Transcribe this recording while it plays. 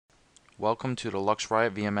Welcome to the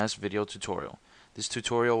Luxriot VMS video tutorial. This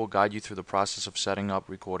tutorial will guide you through the process of setting up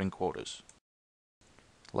recording quotas.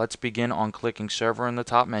 Let's begin on clicking Server in the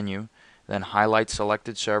top menu, then highlight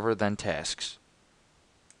Selected Server, then Tasks.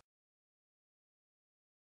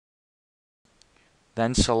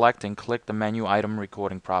 Then select and click the menu item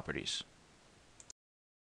Recording Properties.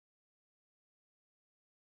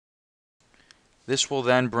 This will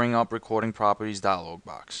then bring up Recording Properties dialog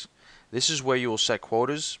box. This is where you will set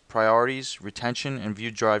quotas, priorities, retention, and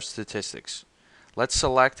view drive statistics. Let's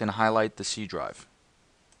select and highlight the C drive.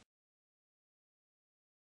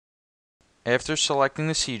 After selecting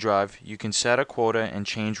the C drive, you can set a quota and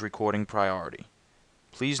change recording priority.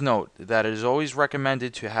 Please note that it is always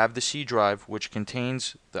recommended to have the C drive, which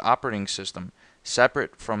contains the operating system,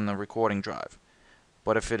 separate from the recording drive.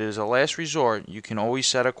 But if it is a last resort, you can always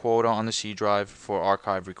set a quota on the C drive for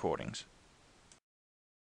archive recordings.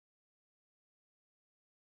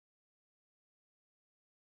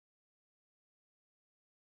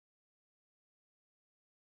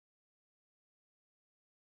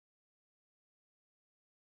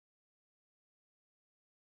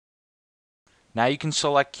 Now you can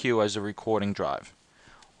select Q as the recording drive.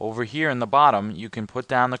 Over here in the bottom, you can put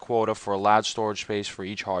down the quota for allowed storage space for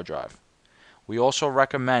each hard drive. We also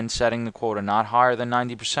recommend setting the quota not higher than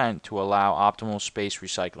 90% to allow optimal space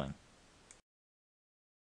recycling.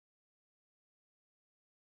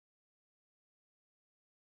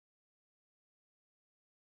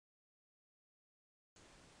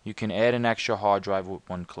 You can add an extra hard drive with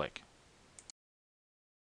one click.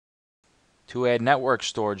 To add network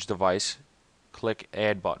storage device, click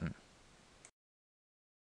Add button.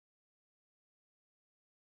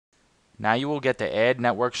 Now you will get the Add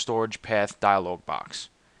Network Storage Path dialog box.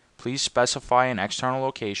 Please specify an external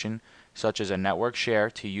location, such as a network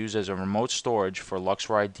share, to use as a remote storage for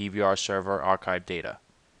Luxriot DVR server archive data.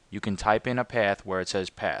 You can type in a path where it says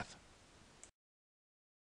Path.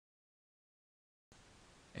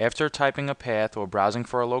 After typing a path or browsing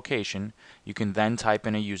for a location, you can then type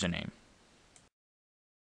in a username.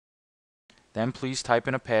 Then please type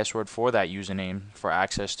in a password for that username for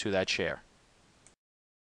access to that share.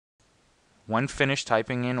 When finished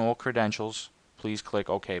typing in all credentials, please click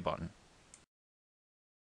OK button.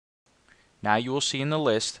 Now you will see in the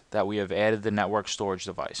list that we have added the network storage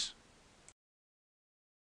device.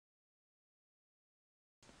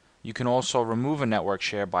 You can also remove a network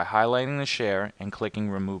share by highlighting the share and clicking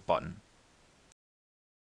Remove button.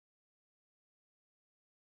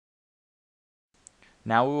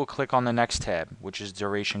 Now we will click on the next tab, which is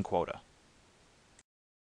Duration Quota.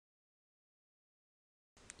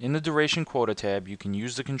 In the Duration Quota tab, you can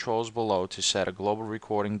use the controls below to set a global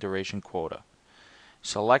recording duration quota.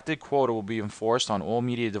 Selected quota will be enforced on all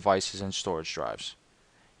media devices and storage drives.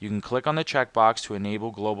 You can click on the checkbox to enable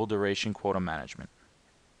global duration quota management.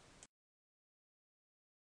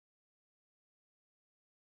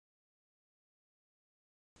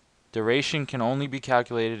 Duration can only be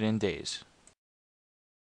calculated in days.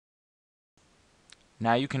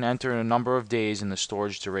 Now you can enter a number of days in the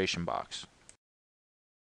storage duration box.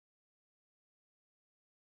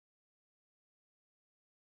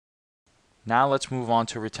 Now let's move on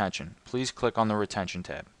to retention. Please click on the Retention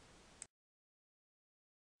tab.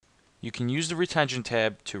 You can use the Retention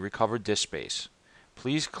tab to recover disk space.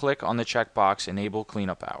 Please click on the checkbox Enable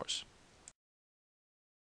Cleanup Hours.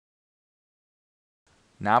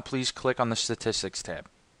 Now please click on the Statistics tab.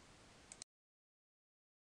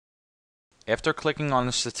 After clicking on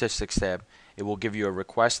the Statistics tab, it will give you a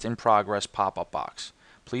Request in Progress pop-up box.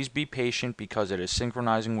 Please be patient because it is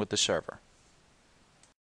synchronizing with the server.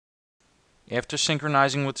 After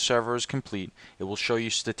synchronizing with the server is complete, it will show you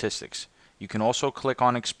statistics. You can also click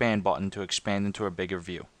on Expand button to expand into a bigger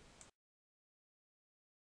view.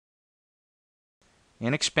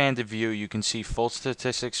 In Expanded View, you can see full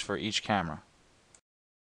statistics for each camera.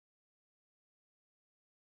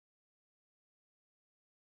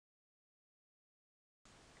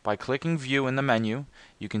 By clicking View in the menu,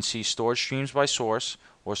 you can see storage streams by source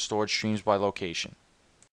or storage streams by location.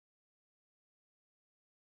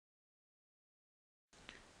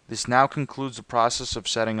 This now concludes the process of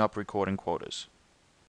setting up recording quotas.